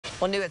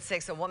Well, new at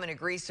 6, a woman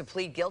agrees to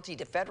plead guilty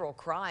to federal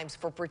crimes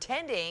for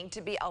pretending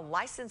to be a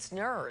licensed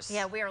nurse.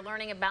 Yeah, we are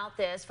learning about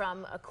this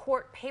from a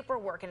court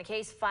paperwork in a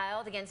case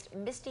filed against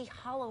Misty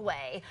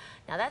Holloway.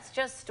 Now, that's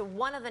just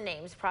one of the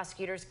names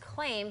prosecutors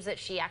claims that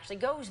she actually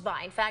goes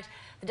by. In fact,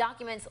 the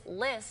documents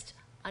list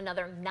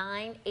another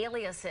 9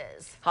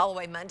 aliases.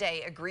 Holloway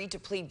Monday agreed to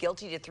plead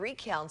guilty to 3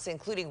 counts,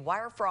 including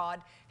wire fraud,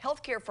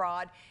 healthcare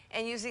fraud,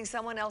 and using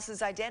someone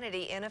else's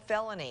identity in a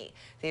felony.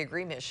 The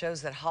agreement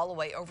shows that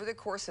Holloway, over the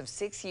course of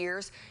 6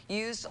 years,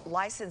 used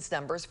license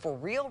numbers for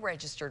real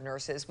registered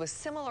nurses with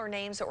similar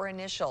names or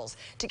initials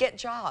to get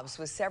jobs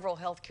with several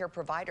healthcare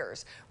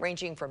providers,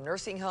 ranging from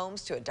nursing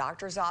homes to a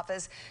doctor's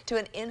office to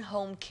an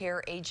in-home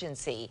care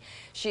agency.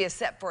 She is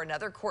set for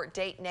another court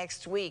date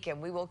next week, and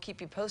we will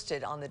keep you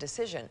posted on the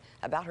decision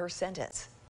about her sentence.